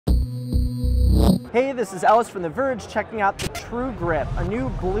Hey, this is Ellis from The Verge checking out the TrewGrip, a new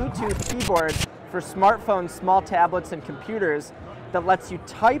Bluetooth keyboard for smartphones, small tablets, and computers that lets you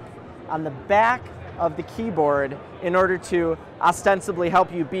type on the back of the keyboard in order to ostensibly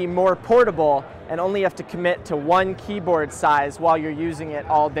help you be more portable and only have to commit to one keyboard size while you're using it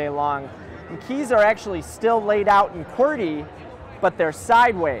all day long. And keys are actually still laid out in QWERTY, but they're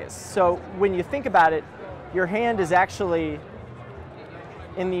sideways. So when you think about it, your hand is actually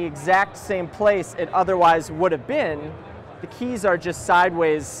in the exact same place it otherwise would have been. The keys are just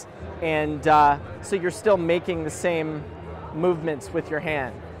sideways, and so you're still making the same movements with your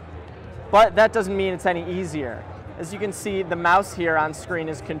hand. But that doesn't mean it's any easier. As you can see, the mouse here on screen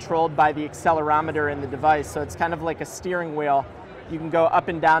is controlled by the accelerometer in the device, so it's kind of like a steering wheel. You can go up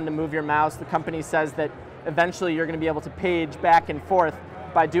and down to move your mouse. The company says that eventually you're going to be able to page back and forth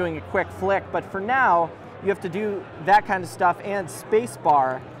by doing a quick flick, but for now, you have to do that kind of stuff and space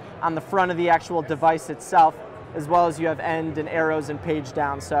bar on the front of the actual device itself, as well as you have end and arrows and page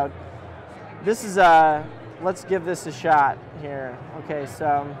down. So this is let's give this a shot here. Okay,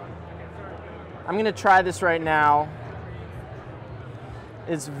 so I'm gonna try this right now.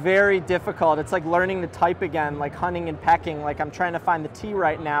 It's very difficult. It's like learning to type again, like hunting and pecking, like I'm trying to find the T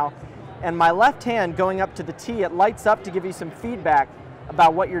right now. And my left hand going up to the T, it lights up to give you some feedback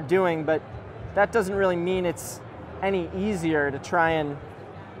about what you're doing, but that doesn't really mean it's any easier to try and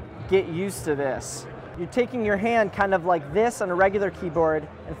get used to this. You're taking your hand kind of like this on a regular keyboard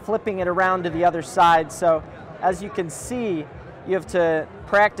and flipping it around to the other side. So as you can see, you have to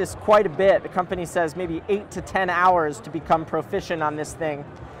practice quite a bit. The company says maybe 8 to 10 hours to become proficient on this thing.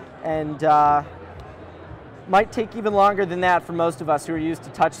 And might take even longer than that for most of us who are used to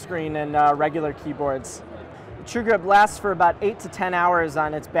touchscreen and regular keyboards. The TrewGrip lasts for about 8 to 10 hours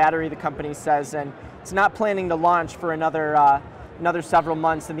on its battery, the company says, and it's not planning to launch for another several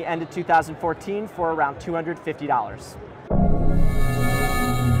months in the end of 2014 for around $250.